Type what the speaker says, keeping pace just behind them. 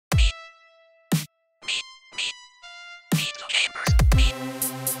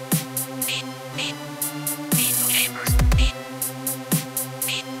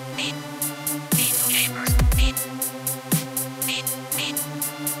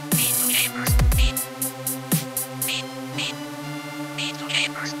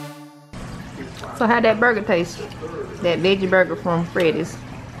So how'd that burger taste? That veggie burger from Freddy's.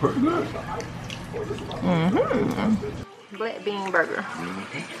 Pretty good. Black bean burger.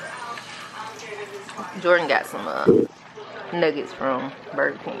 Jordan got some nuggets from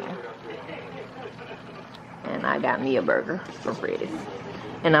Burger King. And I got me a burger from Freddy's.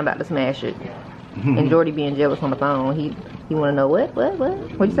 And I'm about to smash it. And Jordy being jealous on the phone. He wanna know what?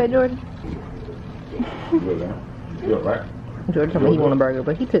 What'd you say, Jordan? Good, right? Jordan told me he want a burger,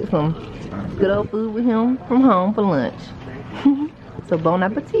 but he took some good old food with him from home for lunch. So bon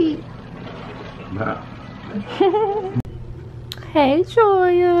appetit. Nah. Hey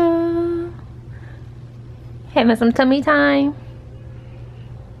Joya. Having some tummy time?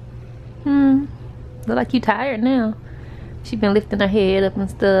 Look like you tired now. She been lifting her head up and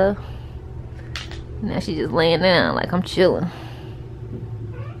stuff. Now she just laying down like I'm chilling.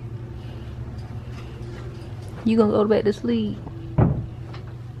 You gonna go back to sleep?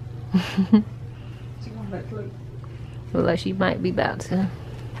 She going back to sleep. Look like she might be about to.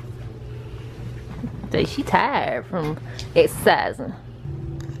 Say she tired from exercising.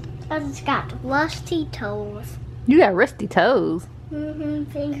 I just got rusty toes. You got rusty toes.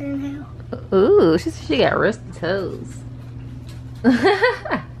 Fingernail. Ooh, she got rusty toes.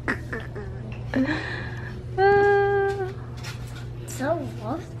 So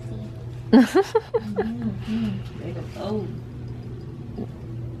rusty. They go old.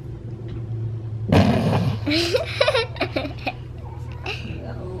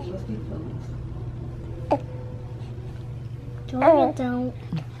 Jordan, don't.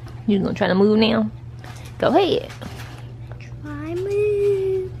 You gonna try to move now? Go ahead. Try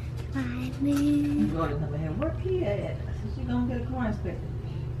move. Try move. Jordan come in here. Where Key at? I said, she gonna get a car inspected.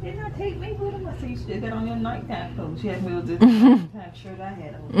 Did not take me with him. I said, you still got on your nighttime clothes. She had me with this nighttime shirt I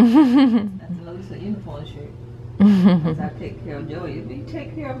had on. That's a uniform shirt. I said, I take care of Joey. If you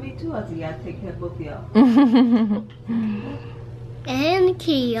take care of me too, I said, yeah, I take care of both of y'all. And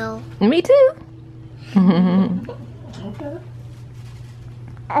Keel. Me too.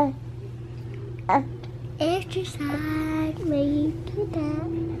 Okay. Exercise me to that.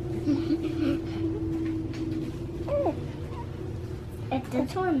 If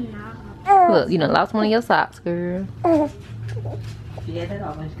this one not. Look, you done lost one of your socks, girl. She had that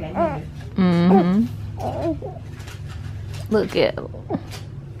off when she came in. Look at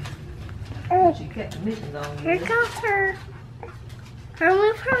her. She kept the missions on. Here goes her. Her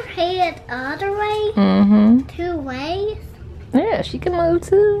move her head other way. 2 ways. Yeah, she can move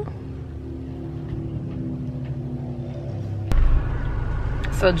too.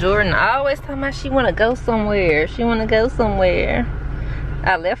 So Jordan always talking about she wanna go somewhere. She wanna go somewhere.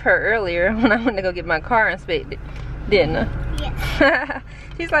 I left her earlier when I went to go get my car inspected, didn't I? Yes.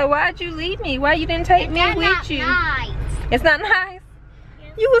 She's like, why'd you leave me? Why you didn't take me with you? Nice. It's not nice?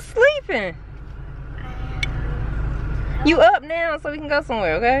 Yes. You was sleeping. You up now so we can go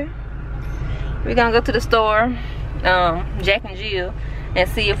somewhere, okay? We're gonna go to the store, Jack and Jill, and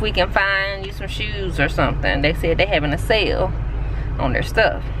see if we can find you some shoes or something. They said they're having a sale on their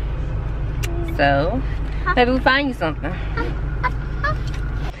stuff. So, maybe we'll find you something.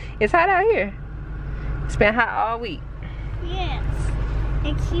 It's hot out here. It's been hot all week. Yes.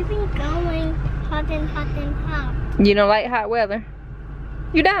 It's keeping going hot and hot and hot. You don't like hot weather?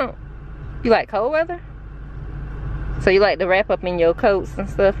 You don't? You like cold weather? So you like to wrap up in your coats and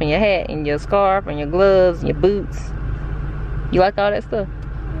stuff, and your hat, and your scarf, and your gloves, and your boots? You like all that stuff?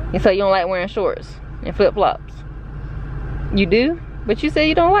 And so you don't like wearing shorts and flip-flops? You do? But you say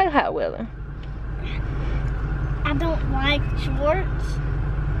you don't like hot weather. I don't like shorts.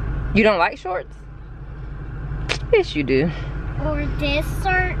 You don't like shorts? Yes, you do. Or this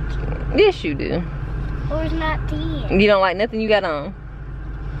shirt. Yes, you do. Or not this. You don't like nothing you got on?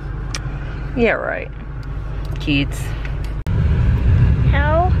 Yeah, right. Kids.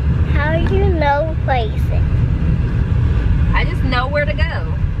 How you know places? I just know where to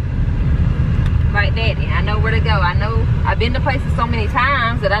go. Like Daddy, I know where to go. I know I've been to places so many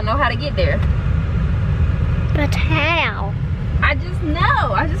times that I know how to get there. But how? I just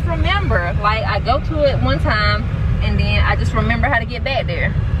know. I just remember. Like I go to it one time and then I just remember how to get back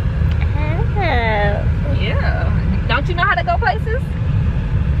there. Oh. Yeah. Don't you know how to go places?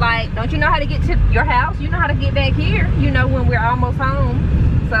 Like, don't you know how to get to your house? You know how to get back here. You know when we're almost home.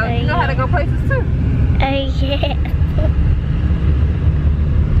 So you know how to go places too. Yeah.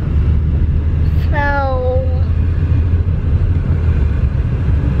 So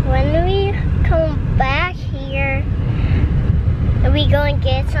when we come back here, are we going to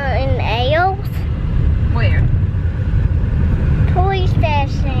get something else? Where? Toy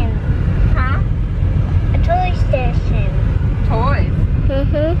station. Huh? A toy station. Toys.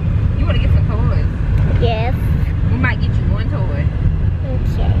 You You want to get some toys?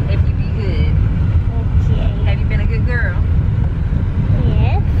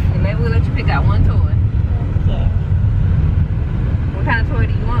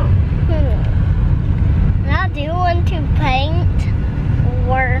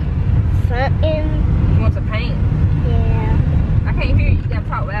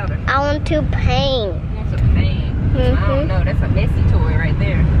 Talk louder. I want to paint. You want some paint? I don't know. That's a messy toy right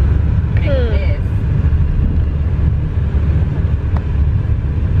there. Make a mess.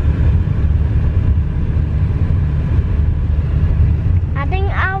 I think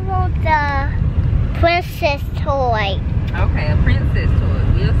I want the princess toy. Okay, a princess toy.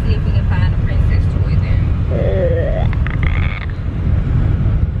 We'll see if we can find a princess toy then.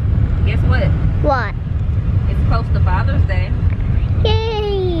 Guess what? What? It's close to Father's Day.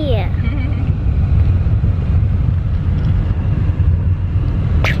 Yay!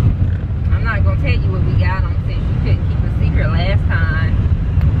 I'm not gonna tell you what we got him since you couldn't keep a secret last time.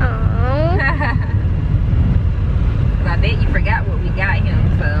 Aww. Cause I bet you forgot what we got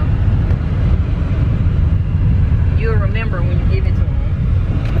him, so you'll remember when you give it to him.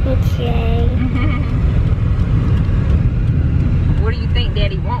 Okay. What do you think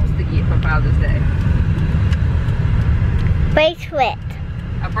Daddy wants to get for Father's Day? Bracelet.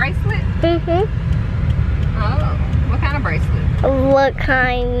 A bracelet? Oh, what kind of bracelet? what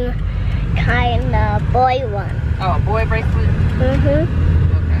kind of boy one? Oh, a boy bracelet? Okay.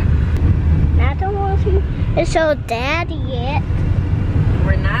 I don't want to show Daddy yet.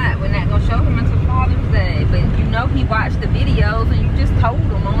 We're not gonna show him until Father's Day, but you know he watched the videos and you just told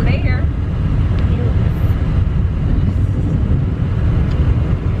him on there.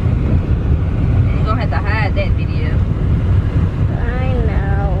 You're gonna have to hide that video. I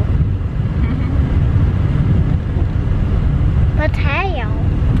know. But how?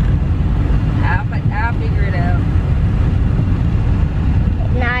 I'll figure it out.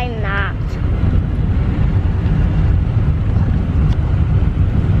 No, I'm not.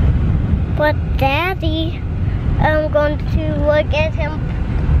 But Daddy, I'm going to look at him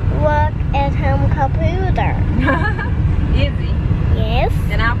computer. Is he? Yes.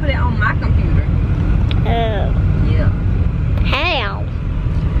 Then I'll put it on my computer. Oh. Yeah. How?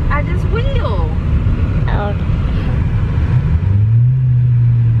 I just will. Oh.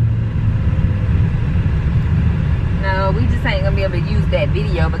 No, we just ain't gonna be able to use that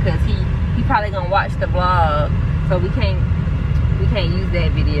video because he probably gonna watch the vlog, so we can't use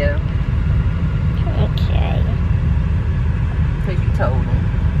that video. Okay. Because you told him.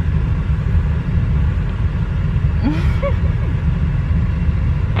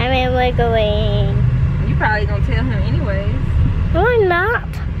 I mean, we're going. You probably gonna tell him anyways. No, I'm not.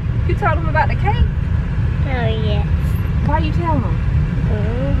 You told him about the cake. Oh, yes. Why you tell him?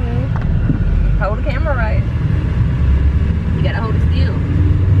 Hold the camera right. You gotta hold it still.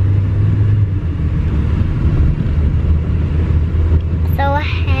 So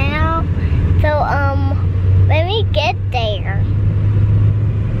how? So when we get there.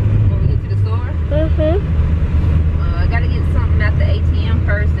 When we get to the store? I gotta get something at the ATM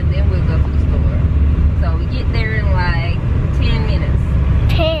first and then we'll go to the store. So we get there in like 10 minutes.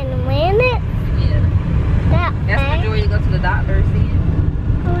 10 minutes? Yeah. That's fast? the joy you go to the doctor, see?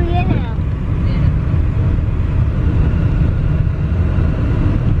 Oh, yeah. Yeah.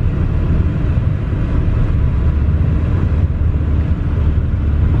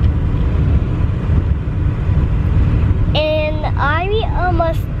 And are we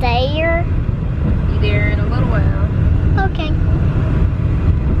almost there? Be there in a little while. Okay.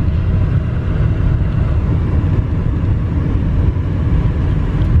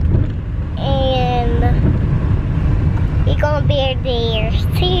 And we're gonna be there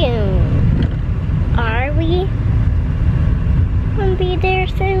soon. Are we? Gonna be there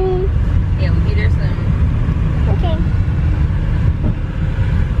soon? Yeah, we'll be there soon. Okay.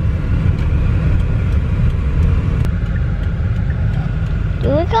 Do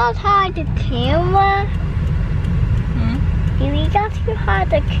we got to hide the camera? Do we got to hide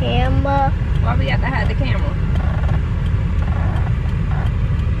the camera? Why we have to hide the camera?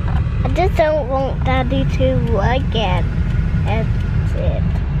 I just don't want Daddy to look at it.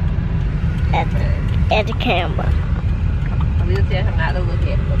 At the camera. We'll tell him not to look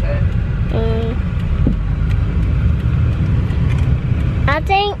at it, okay? I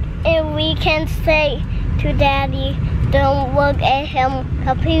think if we can say to Daddy, don't look at him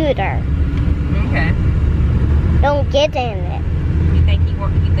computer. Okay. Don't get in it. You think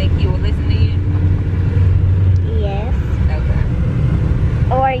he will listen to you? Yes. Okay.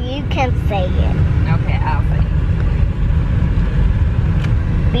 Or you can say it. Okay, I'll say it.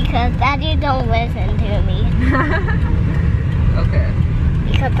 Because Daddy don't listen to me. Okay.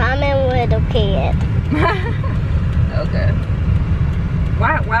 Because I'm a little kid. Okay.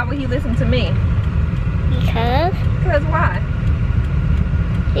 Why would he listen to me? Because Why?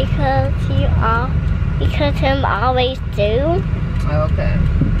 because him always do. Okay.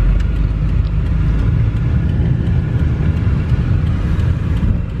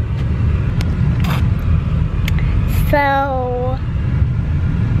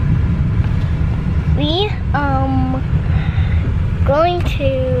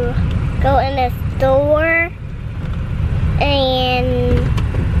 store and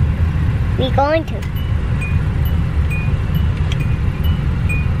we're going to.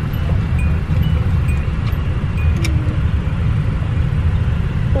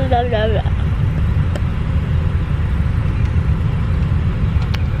 Blah, blah, blah.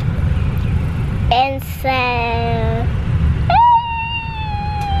 And so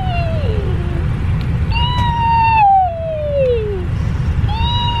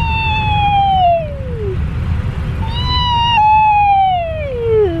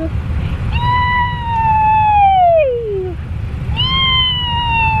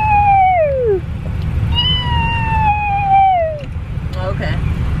Okay.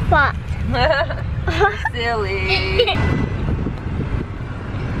 what? Silly.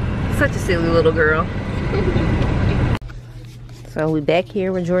 Such a silly little girl. So we back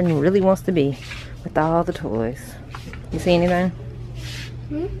here where Jordan really wants to be with all the toys. You see anything?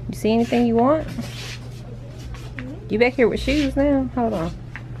 Hmm? You see anything you want? You back here with shoes now? Hold on.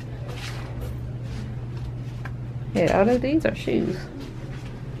 Yeah, all of these are shoes.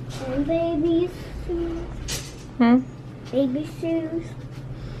 And baby shoes. Hmm? Baby shoes.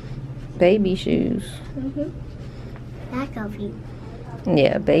 Baby shoes. Back of you.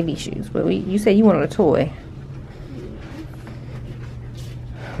 Yeah, baby shoes. But you said you wanted a toy.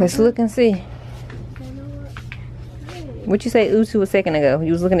 Let's look and see. What you say ooh to a second ago?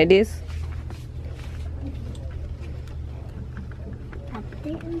 You was looking at this?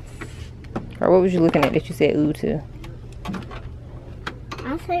 Or what was you looking at that you said ooh to?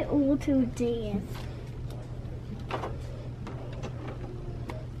 I say ooh to this.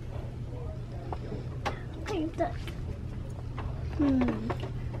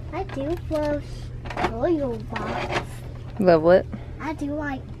 I do love oil box. Love what? I do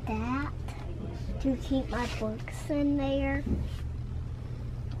like that to keep my books in there.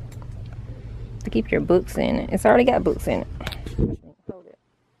 To keep your books in it. It's already got books in it. Hold it.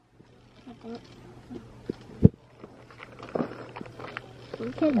 I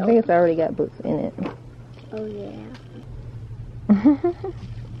think it's already got books in it. Oh yeah.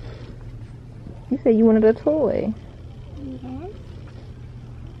 You said you wanted a toy. Yes.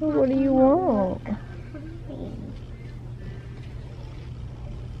 Well, what do you want?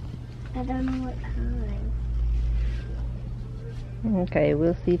 I don't know what kind. Okay,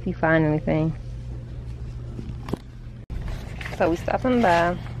 we'll see if you find anything. So we stopping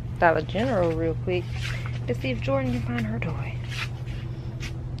by Dollar General real quick to see if Jordan can find her toy.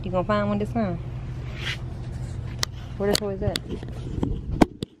 You gonna find one this time? Where the toy is at?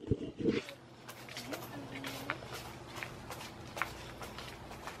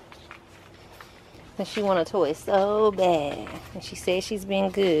 And she want a toy so bad. And she said she's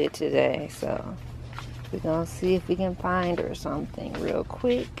been good today. So we're gonna see if we can find her something real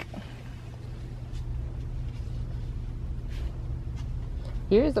quick.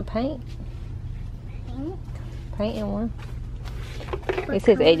 Here's a paint. Painting one. It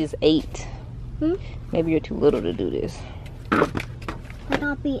says age is 8. Maybe you're too little to do this. Would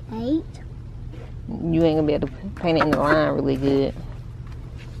I be 8? You ain't gonna be able to paint it in the line really good.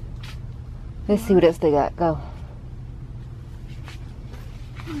 Let's see what else they got. Go.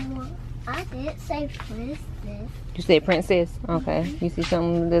 I did say princess. You said princess? Okay. You see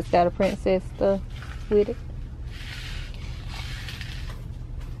something that's got a princess stuff with it?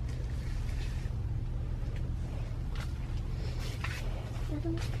 I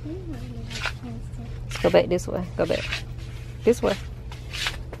don't think like princess. Go back this way. Go back. This way.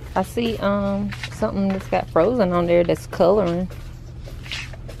 I see something that's got frozen on there that's coloring.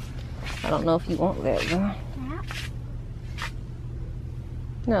 I don't know if you want that though. That?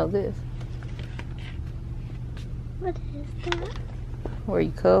 No, this. What is that? Where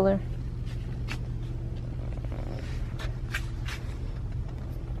you color.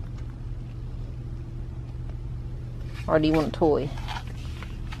 Or do you want a toy?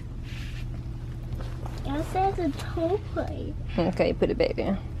 It says a toy. Okay, put it back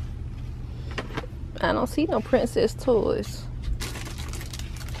there. I don't see no princess toys.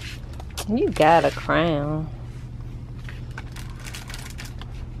 You got a crown.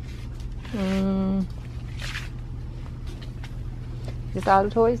 Is all the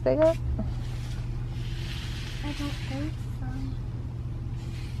toys they got? I don't think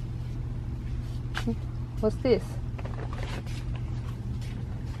so. What's this?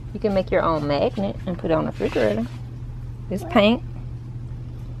 You can make your own magnet and put it on the refrigerator. It's paint.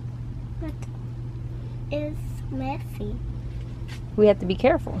 But it's messy. We have to be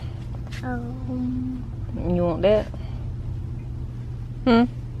careful. You want that?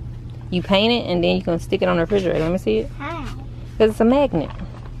 You paint it and then you can stick it on the refrigerator. Let me see it. How? Because it's a magnet.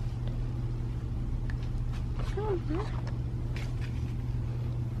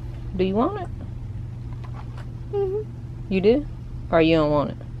 Do you want it? Mhm. You do? Or you don't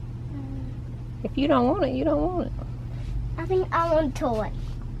want it? If you don't want it, you don't want it. I think I want a toy.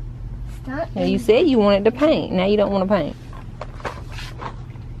 Now you said you wanted to paint. Now you don't want to paint.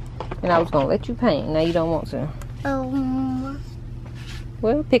 And I was going to let you paint. Now you don't want to.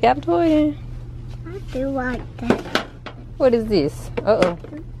 Well, pick out a toy then. I do like that. What is this? Uh-oh.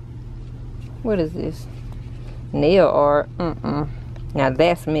 What is this? Nail art. Now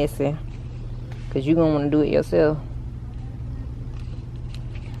that's messy. Because you're going to want to do it yourself.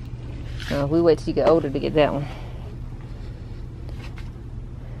 Now, we wait till you get older to get that one.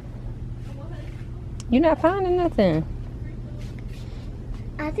 You're not finding nothing.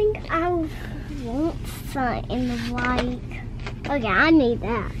 I think I want something like... Okay, I need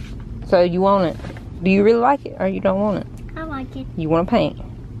that. So you want it? Do you really like it or you don't want it? I like it. You want to paint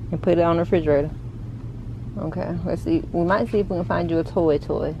and put it on the refrigerator. Okay, let's see. We might see if we can find you a toy.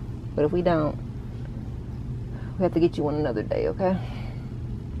 But if we don't, we have to get you one another day, okay?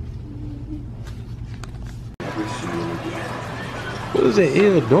 What is that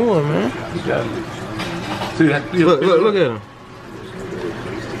eel doing, man? See that? Look at him.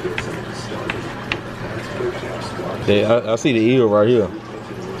 Yeah, I see the eel right here.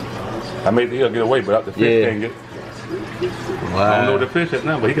 I made the eel get away, but the fish can't get. I don't know where the fish is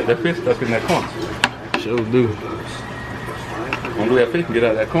now, but he got that fish stuck in that corner. Sure do. I don't know that fish can get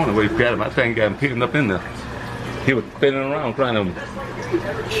out of that corner where he got him. I think he got him hidden up in there. He was spinning around trying to.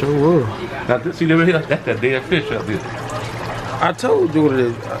 Sure will. Now, see over here, that's that dead fish up there. I told you what it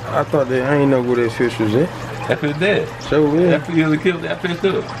is. I thought that I ain't know where that fish was at. That fish dead. Sure will. That fish really killed that fish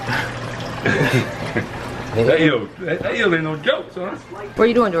too. That eel ain't no joke, son. What are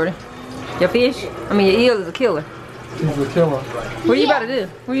you doing, Jordan? Your fish? I mean, your eel is a killer. He's a killer. What are you about to do?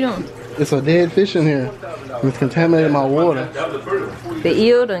 What are you doing? It's a dead fish in here. It's contaminated my water. The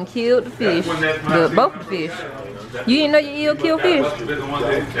eel done killed the fish. Both the fish. You didn't know your eel killed fish?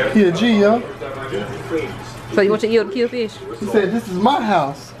 He a G, yo. So you want your eel to kill fish? He said, this is my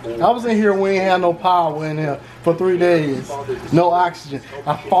house. I was in here, we ain't had no power in here for 3 days. No oxygen.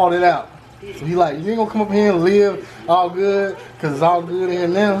 I fought it out. So he like, you ain't gonna come up here and live all good, cause it's all good in here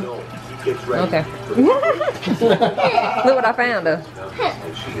now. Okay. Look what I found though.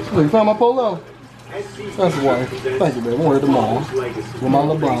 Look, you found my polo? That's the wife. Thank you, baby. I'm wearing tomorrow. With my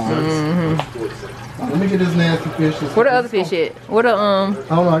LeBrons. Let me get this nasty fish. Where the other fish at? Where the I don't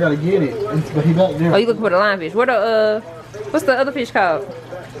know, I gotta get it. But he back there. Oh, you looking for the lionfish? Where the what's the other fish called?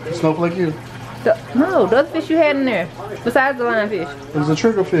 Snowflake you. No, the other fish you had in there. Besides the lionfish. It was a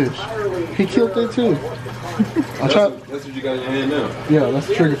triggerfish. He killed it too. I tried. That's what you got in your hand now. Yeah, that's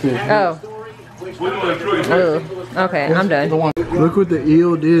a triggerfish. Oh. Okay, I'm done. Look what the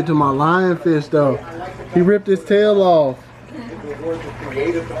eel did to my lionfish though. He ripped his tail off.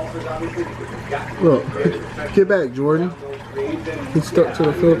 Look, get back, Jordan. He stuck to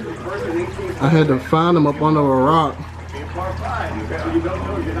the foot. I had to find him up under a rock.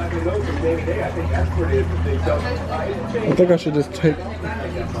 I think I should just take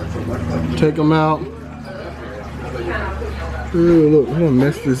him out. Ooh, look, I'm gonna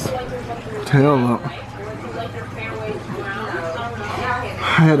mess this tail up.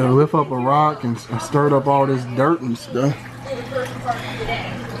 I had to lift up a rock and stirred up all this dirt and stuff.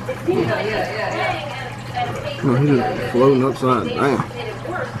 No, he's just floating upside down.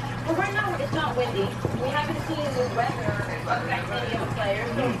 Well, right now it's not windy. We haven't seen the weather affect any of the players.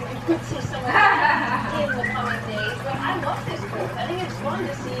 We could see some of that in the coming days. But I love this course. I think it's fun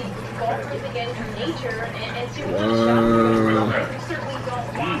to see golfers get into nature and see what kind of shots they're going. We certainly don't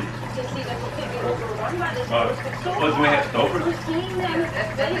want to see them completely overrun by this course. But so far, we're seeing them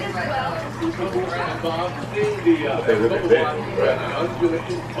play as well and see some cool shots.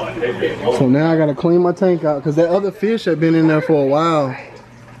 So now I gotta clean my tank out because that other fish had been in there for a while.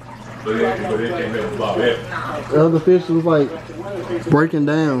 The other fish was like breaking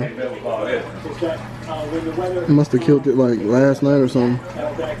down. I must have killed it like last night or something.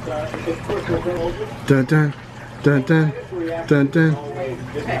 Dun dun dun dun dun dun.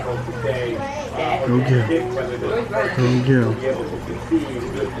 Go get him. Go get him.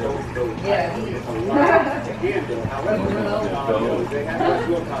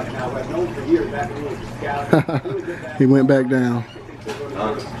 He went back down.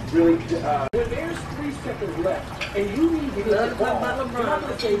 When there's 3 seconds left, and you need to get the ball, you're not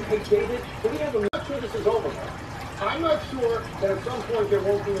going to say, hey David, can we have a make sure this is over? I'm not sure that at some point there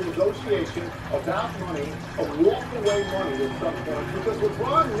won't be a negotiation about money, a walk-away money at some point, because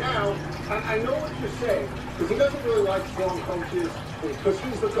LeBron now, I know what you're saying, because he doesn't really like strong coaches, because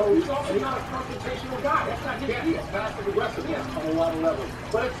he's the coach. He's also not a confrontational guy. That's not his deal. Passive aggressive, yes, on a lot of levels.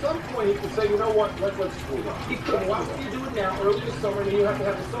 But at some point he can say, you know what, let's screw up. He could. Why don't you do it now, early this summer, and then you have to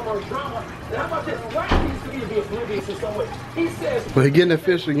have the summer of drama. And how about this? Why needs to be oblivious in some way? He says, But he getting the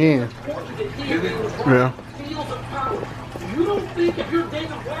fish again. Yeah. Feels of power. You don't think if you're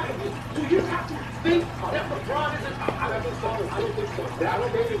David Blackman, do you have to think that LeBron isn't? I don't think so. I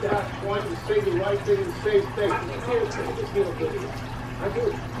don't think that's trying to say the right thing and save face. I think he'll feel oblivious. I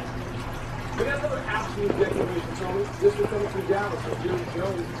do. But that's another absolute declaration, Tony. This was coming from Dallas from Jerry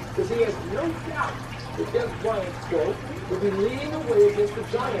Jones, because he has no doubt that Des Bryant's quote will be leading the way against the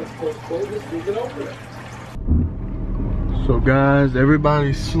Giants quote this season opener. So guys,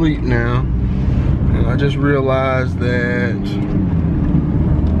 everybody's asleep now. And I just realized that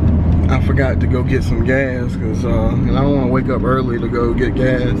I forgot to go get some gas, because and I don't want to wake up early to go get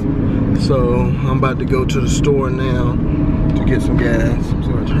gas. So I'm about to go to the store now to get some gas.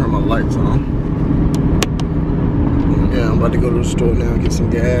 So I turn my lights on. Yeah, I'm about to go to the store now and get some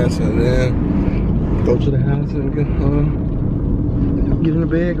gas, and then go to the house and get in the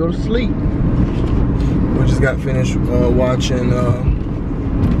bed, go to sleep. We just got finished watching, I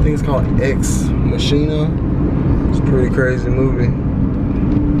think it's called Ex Machina. It's a pretty crazy movie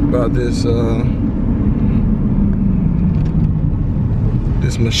about this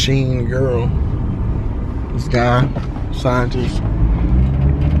this machine girl. This guy, scientist,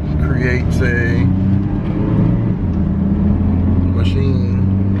 creates a machine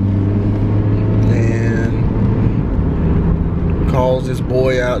and calls this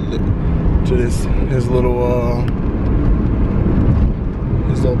boy out to his little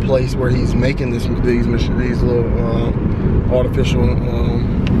place where he's making these little artificial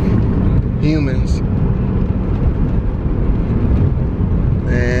humans,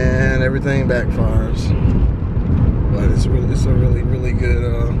 and everything backfires. But it's a really good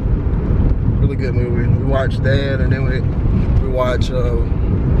movie. We watched that, and then we watch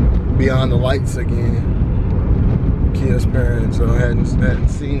Beyond the Lights again. Kia's parents hadn't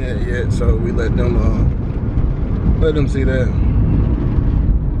seen it yet, so we let them see that.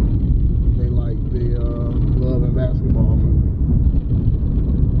 They like the Love and Basketball movie,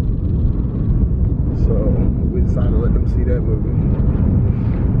 so we decided to let them see that movie.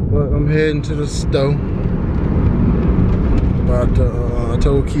 But I'm heading to the store. I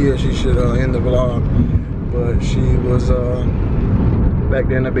told Kia she should end the vlog, but she was back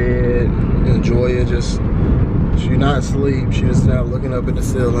there in the bed, and Joya she's not asleep. She just now looking up at the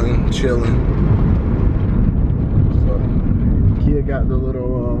ceiling, chilling. So Kia got the little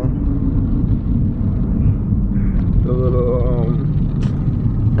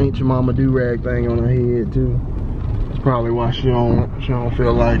Ain't Your Mama do-rag thing on her head too. That's probably why she don't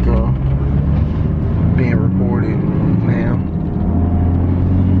feel like being recorded now.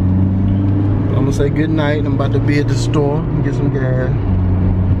 I'm gonna say good night. I'm about to be at the store and get some gas.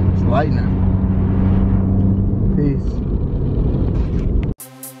 It's lightning. Peace.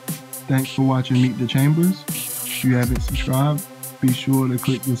 Thanks for watching Meet the Chambers. If you haven't subscribed, be sure to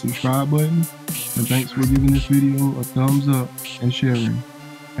click the subscribe button. And thanks for giving this video a thumbs up and sharing.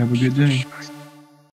 Have a good day.